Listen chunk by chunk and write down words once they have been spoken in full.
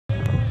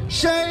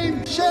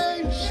Shame,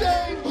 shame,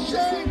 shame,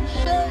 shame,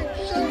 shame,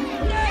 shame.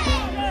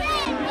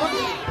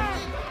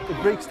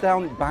 It breaks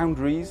down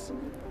boundaries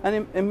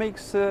and it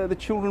makes the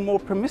children more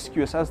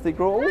promiscuous as they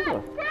grow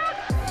older.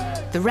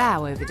 The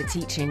row over the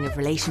teaching of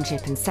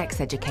relationship and sex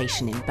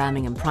education in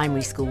Birmingham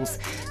primary schools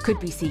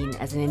could be seen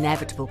as an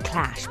inevitable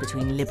clash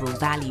between liberal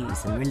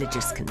values and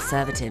religious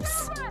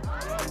conservatives.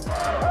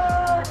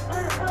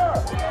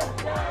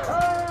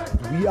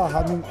 We are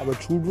having our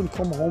children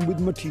come home with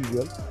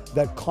material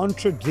that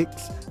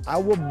contradicts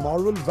our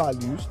moral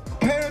values.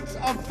 Parents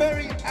are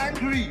very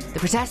angry. The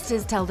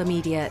protesters tell the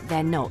media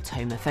they're not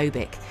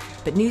homophobic,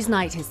 but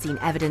Newsnight has seen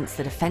evidence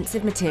that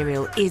offensive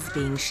material is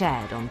being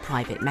shared on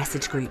private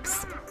message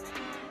groups.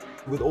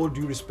 With all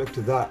due respect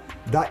to that,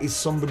 that is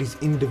somebody's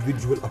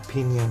individual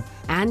opinion.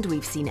 And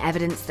we've seen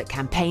evidence that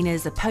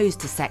campaigners opposed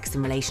to sex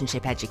and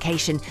relationship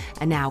education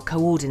are now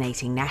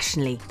coordinating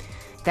nationally.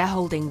 They're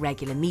holding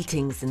regular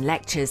meetings and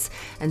lectures,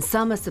 and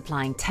some are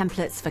supplying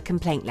templates for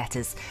complaint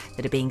letters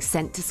that are being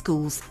sent to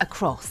schools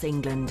across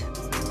England.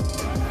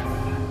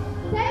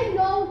 Say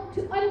no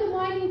to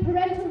undermining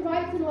parental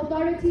rights and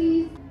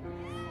authorities.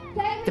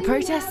 The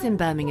protests in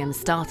Birmingham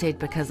started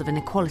because of an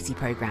equality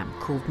programme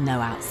called No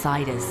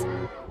Outsiders.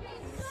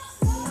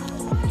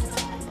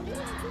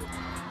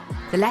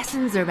 The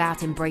lessons are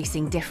about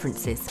embracing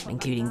differences,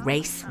 including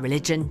race,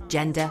 religion,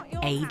 gender,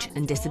 age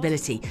and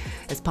disability,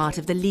 as part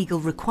of the legal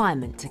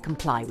requirement to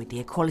comply with the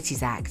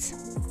Equalities Act.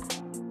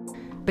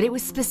 But it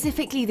was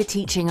specifically the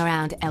teaching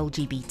around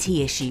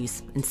LGBT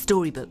issues and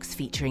storybooks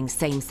featuring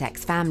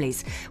same-sex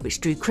families which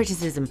drew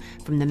criticism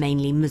from the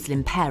mainly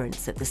Muslim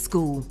parents at the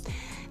school.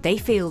 They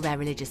feel their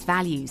religious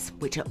values,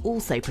 which are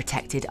also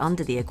protected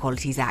under the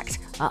Equalities Act,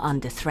 are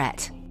under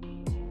threat.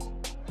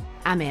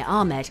 Amir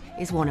Ahmed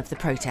is one of the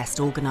protest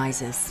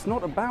organisers. It's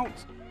not about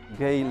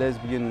gay,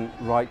 lesbian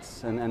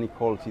rights and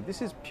equality.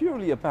 This is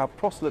purely about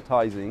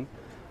proselytising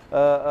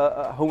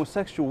a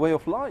homosexual way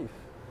of life.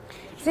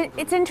 So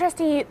it's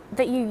interesting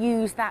that you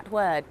use that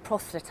word,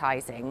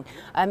 proselytising.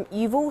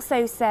 You've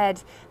also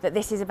said that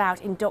this is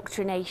about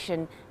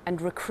indoctrination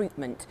and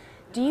recruitment.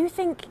 Do you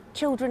think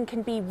children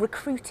can be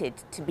recruited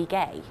to be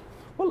gay?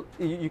 Well,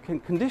 you can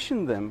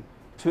condition them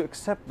to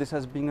accept this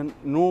as being a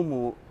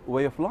normal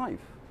way of life.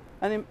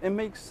 And it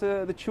makes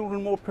the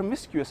children more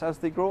promiscuous as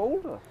they grow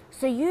older.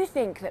 So you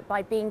think that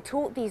by being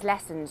taught these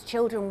lessons,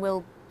 children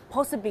will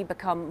possibly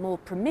become more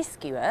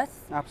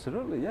promiscuous?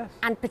 Absolutely, yes.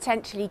 And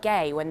potentially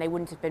gay when they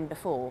wouldn't have been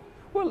before?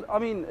 Well, I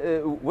mean,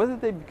 whether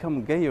they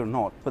become gay or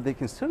not, but they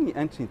can certainly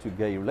enter into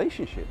gay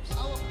relationships.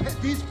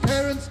 These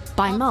parents...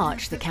 By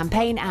March, the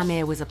campaign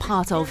Amir was a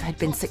part of had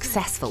been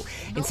successful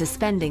in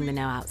suspending the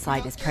No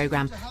Outsiders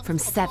programme from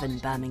 7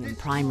 Birmingham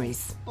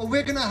primaries. But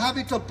we're going to have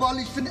it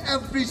abolished in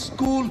every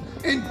school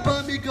in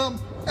Birmingham,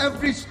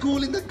 every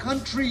school in the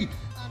country.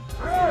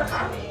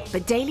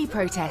 But daily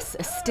protests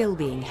are still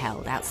being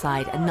held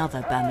outside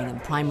another Birmingham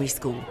primary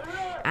school.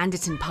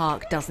 Anderton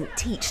Park doesn't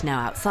teach No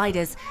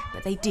Outsiders,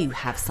 but they do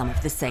have some of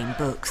the same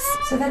books.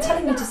 So they're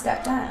telling you to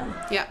step down?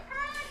 Yeah.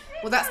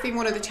 Well, that's been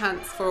one of the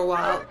chants for a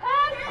while.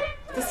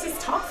 This is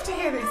tough to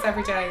hear this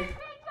every day.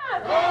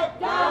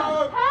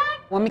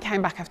 When we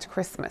came back after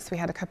Christmas, we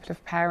had a couple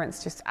of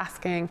parents just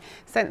asking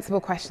sensible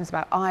questions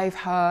about, I've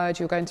heard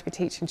you're going to be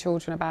teaching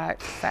children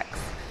about sex,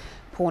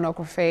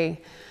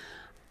 pornography,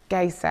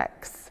 gay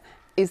sex.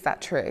 Is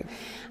that true?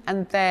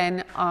 And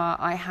then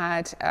I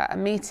had a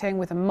meeting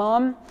with a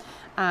mum,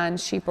 and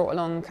she brought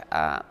along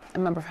a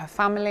member of her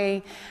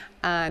family,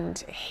 and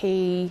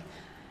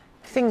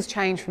things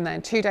changed from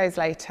then. 2 days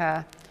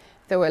later,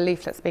 there were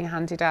leaflets being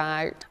handed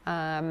out,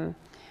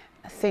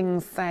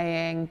 things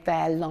saying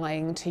they're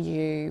lying to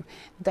you,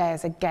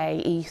 there's a gay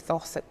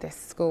ethos at this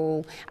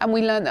school. And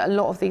we learned that a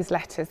lot of these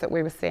letters that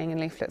we were seeing in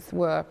leaflets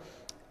were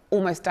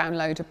almost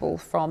downloadable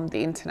from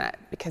the internet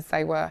because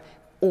they were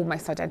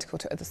almost identical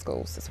to other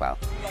schools as well.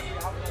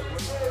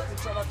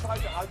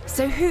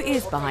 So who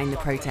is behind the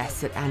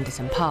protests at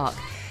Anderton Park?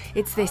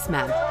 It's this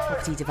man,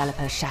 property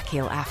developer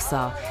Shakil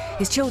Afsar.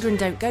 His children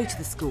don't go to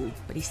the school,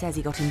 but he says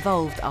he got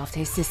involved after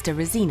his sister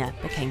Rosina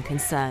became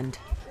concerned.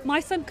 My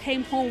son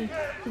came home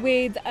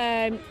with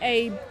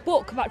a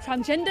book about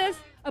transgenders,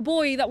 a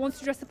boy that wants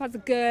to dress up as a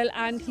girl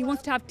and he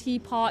wants to have tea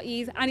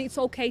parties and it's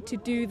okay to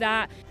do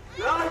that.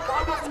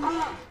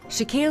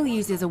 Shakil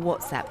uses a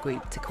WhatsApp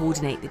group to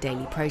coordinate the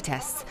daily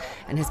protests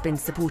and has been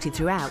supported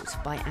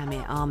throughout by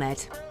Amir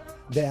Ahmed.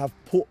 They have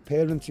put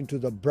parents into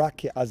the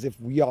bracket as if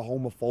we are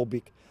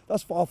homophobic.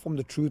 That's far from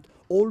the truth.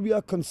 All we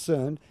are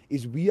concerned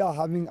is we are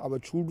having our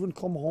children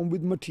come home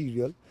with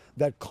material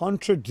that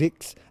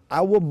contradicts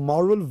our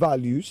moral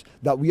values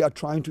that we are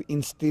trying to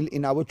instill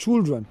in our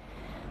children.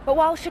 But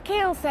while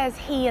Shakil says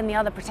he and the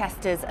other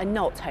protesters are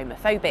not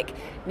homophobic,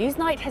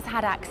 Newsnight has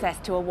had access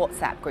to a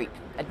WhatsApp group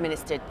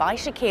administered by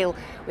Shakil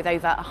with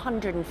over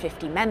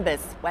 150 members,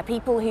 where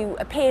people who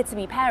appear to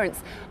be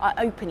parents are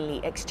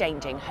openly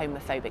exchanging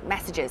homophobic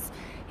messages.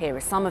 Here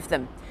are some of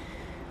them.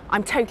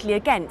 I'm totally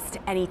against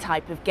any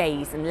type of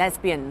gays and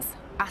lesbians.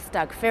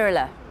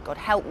 Astagfirullah, God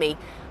help me.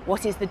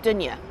 What is the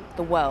dunya,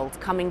 the world,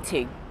 coming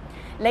to?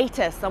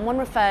 Later, someone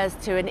refers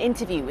to an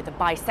interview with a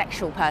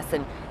bisexual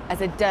person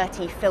as a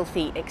dirty,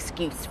 filthy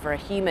excuse for a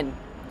human.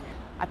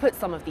 I put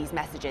some of these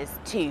messages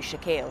to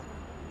Shakil.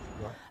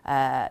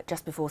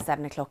 Just before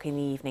 7 o'clock in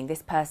the evening,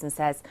 this person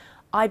says,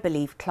 "I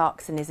believe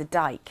Clarkson is a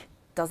dyke.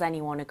 Does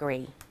anyone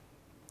agree?"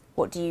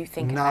 What do you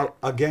think now, of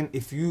that? Again,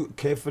 if you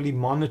carefully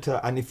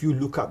monitor and if you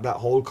look at that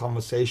whole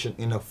conversation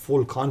in a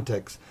full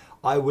context,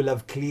 I will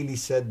have clearly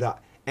said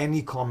that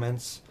any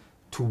comments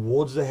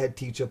towards the head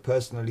teacher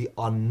personally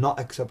are not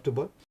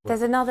acceptable.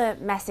 There's another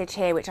message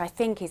here which I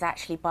think is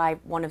actually by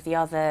one of the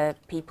other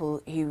people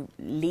who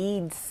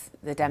leads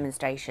the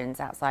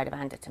demonstrations outside of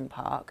Anderton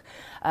Park.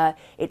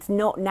 It's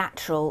not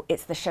natural,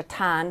 it's the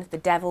shaitan, the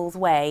devil's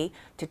way,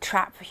 to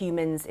trap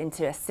humans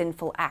into a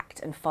sinful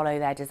act and follow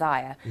their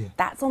desire. Yeah.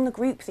 That's on the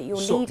group that you're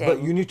leading.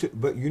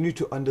 But you need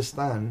to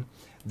understand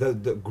the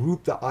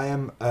group that I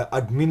am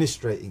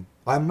administrating.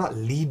 I'm not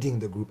leading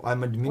the group.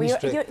 I'm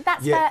administrating.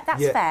 That's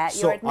fair.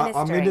 So you're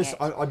administering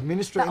it.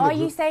 Administrating. But are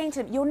you saying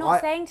to them? You're not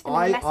saying to them the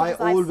messages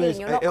I've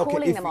seen. You're not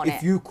calling them on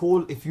it.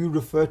 If you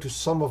refer to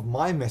some of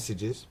my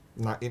messages,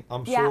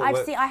 I'm sure.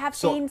 I have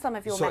seen some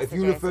of your messages. So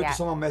if you refer to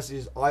some of my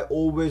messages, I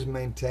always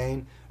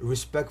maintain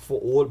respect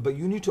for all. But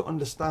you need to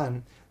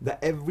understand that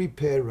every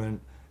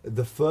parent,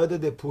 the further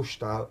they're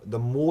pushed out, the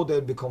more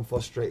they'll become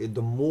frustrated,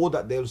 the more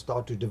that they'll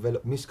start to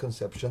develop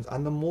misconceptions,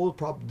 and the more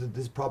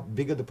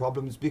bigger the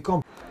problems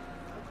become.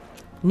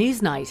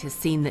 Newsnight has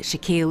seen that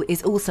Shakil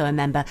is also a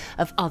member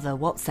of other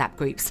WhatsApp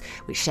groups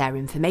which share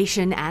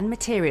information and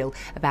material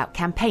about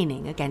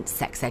campaigning against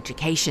sex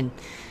education.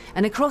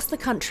 And across the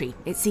country,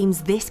 it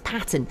seems this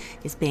pattern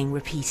is being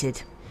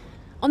repeated.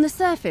 On the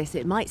surface,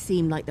 it might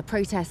seem like the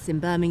protests in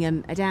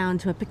Birmingham are down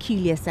to a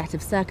peculiar set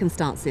of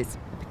circumstances,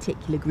 a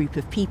particular group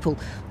of people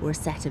or a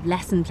set of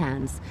lesson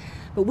plans.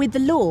 But with the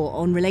law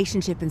on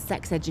relationship and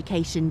sex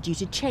education due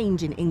to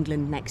change in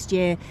England next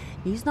year,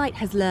 Newsnight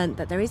has learnt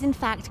that there is in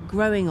fact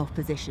growing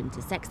opposition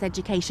to sex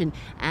education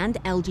and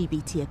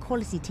LGBT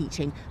equality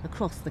teaching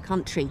across the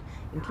country,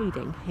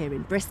 including here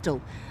in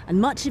Bristol.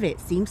 And much of it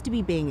seems to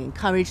be being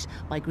encouraged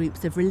by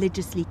groups of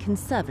religiously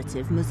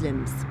conservative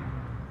Muslims.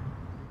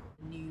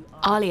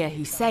 Alia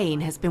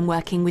Hussein has been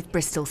working with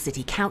Bristol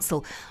City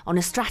Council on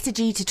a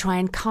strategy to try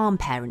and calm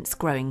parents'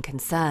 growing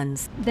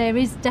concerns. There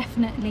is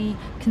definitely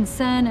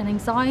concern and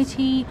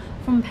anxiety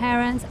from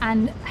parents,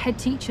 and head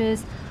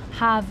teachers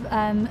have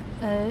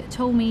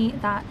told me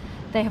that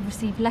they have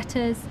received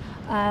letters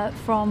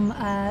from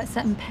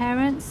certain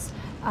parents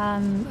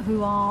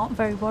who are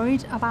very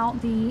worried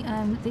about the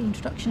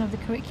introduction of the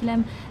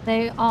curriculum.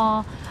 There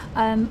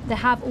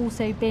have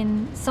also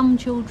been some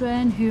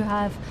children who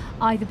have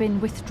either been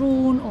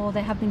withdrawn or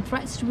there have been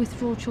threats to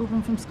withdraw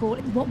children from school.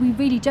 What we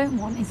really don't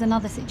want is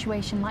another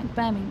situation like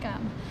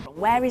Birmingham.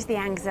 Where is the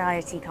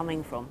anxiety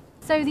coming from?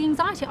 So the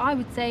anxiety, I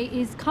would say,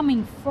 is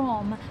coming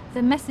from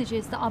the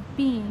messages that are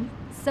being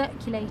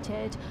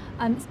circulated,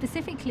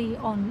 specifically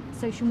on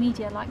social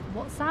media like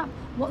WhatsApp.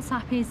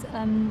 WhatsApp is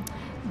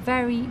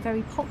very,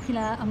 very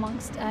popular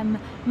amongst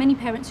many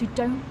parents who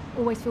don't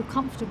always feel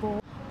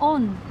comfortable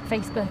on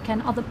Facebook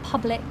and other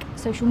public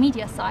social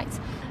media sites.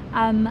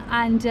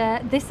 And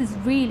this is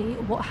really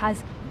what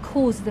has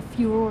caused the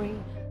furore.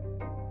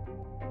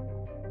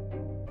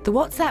 The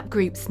WhatsApp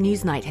groups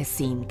Newsnight has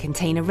seen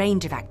contain a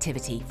range of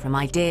activity, from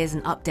ideas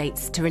and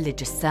updates to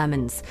religious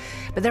sermons.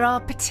 But there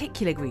are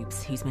particular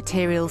groups whose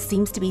material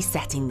seems to be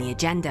setting the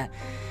agenda.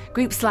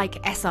 Groups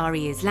like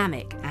SRE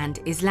Islamic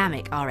and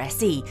Islamic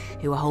RSE,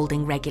 who are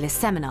holding regular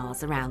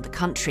seminars around the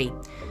country.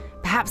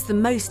 Perhaps the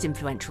most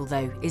influential,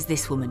 though, is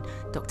this woman,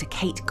 Dr.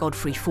 Kate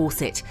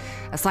Godfrey-Fawcett,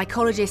 a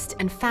psychologist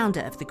and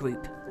founder of the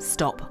group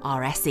Stop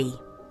RSE.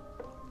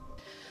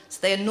 So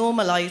they are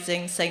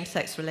normalising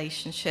same-sex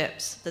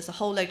relationships. There's a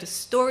whole load of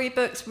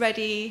storybooks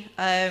ready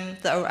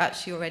that are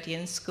actually already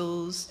in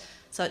schools,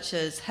 such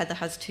as Heather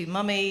Has Two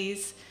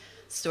Mummies,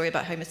 story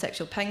about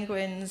homosexual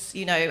penguins,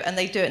 and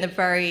they do it in a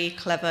very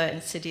clever,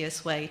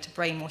 insidious way to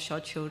brainwash our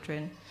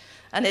children.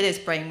 And it is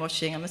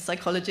brainwashing. I'm a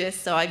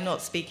psychologist, so I'm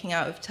not speaking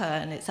out of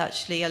turn. It's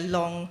actually a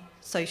long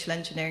social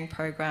engineering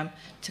program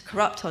to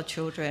corrupt our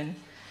children.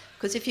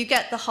 Because if you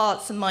get the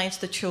hearts and minds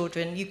of the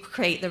children, you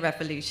create the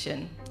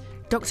revolution.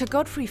 Dr.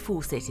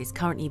 Godfrey-Fawcett is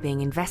currently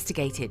being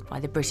investigated by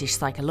the British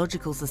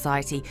Psychological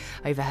Society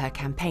over her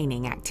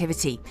campaigning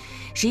activity.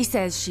 She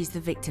says she's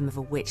the victim of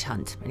a witch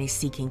hunt and is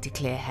seeking to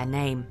clear her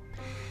name.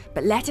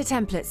 But letter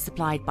templates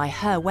supplied by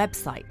her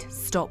website,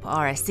 Stop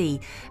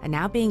RSE, are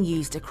now being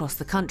used across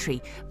the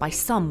country by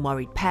some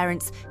worried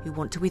parents who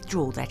want to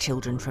withdraw their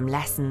children from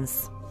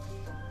lessons.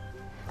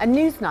 A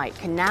Newsnight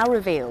can now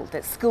reveal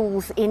that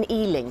schools in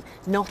Ealing,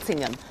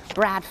 Nottingham,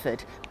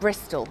 Bradford,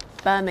 Bristol,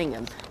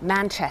 Birmingham,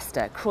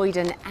 Manchester,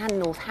 Croydon and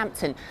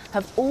Northampton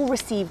have all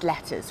received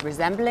letters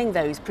resembling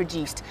those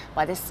produced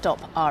by the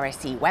Stop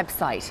RSE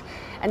website.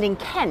 And in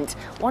Kent,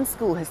 one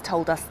school has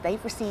told us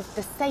they've received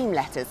the same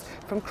letters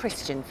from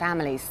Christian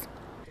families.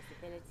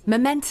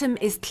 Momentum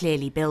is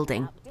clearly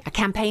building. A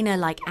campaigner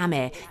like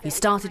Amir, who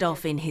started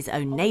off in his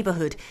own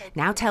neighbourhood,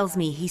 now tells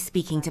me he's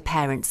speaking to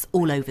parents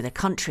all over the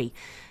country.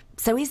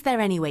 So is there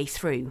any way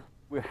through?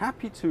 We're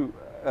happy to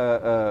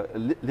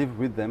live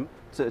with them,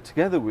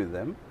 together with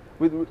them,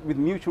 with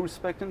mutual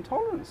respect and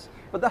tolerance.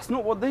 But that's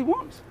not what they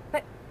want.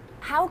 But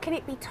how can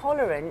it be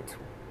tolerant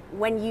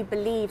when you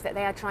believe that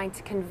they are trying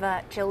to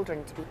convert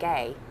children to be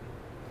gay?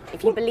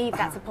 If you believe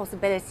that's a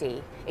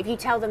possibility, if you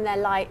tell them their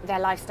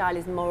lifestyle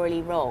is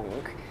morally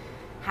wrong,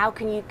 how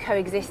can you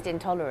coexist in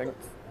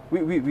tolerance?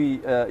 You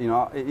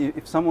know,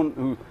 if someone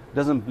who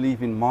doesn't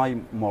believe in my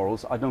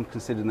morals, I don't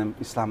consider them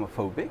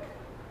Islamophobic.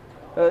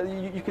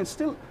 You can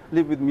still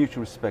live with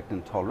mutual respect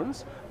and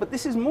tolerance, but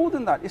this is more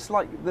than that. It's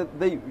like that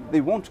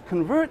they want to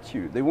convert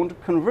you. They want to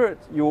convert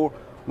your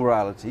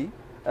morality,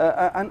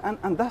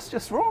 and that's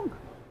just wrong.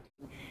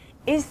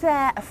 Is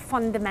there a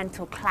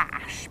fundamental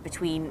clash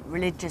between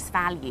religious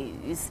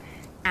values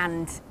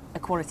and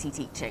equality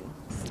teaching?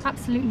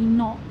 Absolutely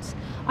not.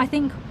 I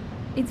think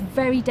it's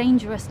very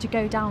dangerous to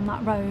go down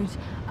that road.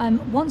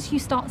 Once you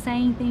start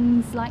saying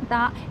things like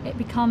that, it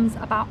becomes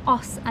about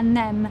us and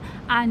them,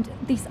 and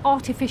these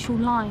artificial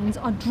lines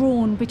are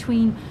drawn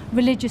between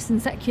religious and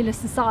secular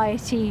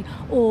society,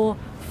 or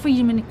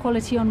freedom and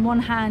equality on one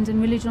hand and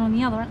religion on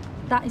the other.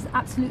 That is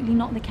absolutely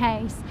not the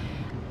case.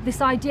 This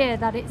idea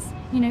that it's,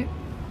 you know,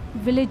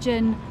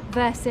 religion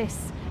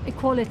versus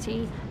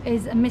equality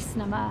is a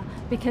misnomer,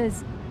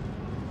 because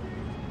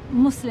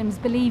Muslims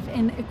believe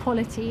in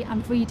equality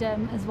and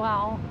freedom as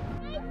well.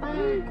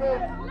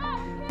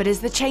 But as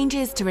the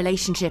changes to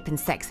relationship and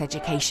sex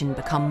education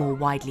become more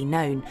widely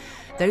known,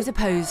 those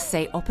opposed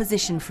say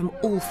opposition from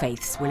all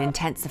faiths will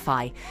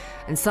intensify.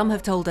 And some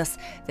have told us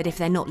that if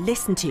they're not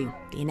listened to,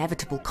 the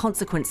inevitable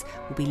consequence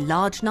will be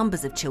large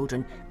numbers of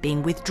children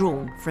being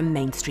withdrawn from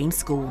mainstream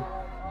school.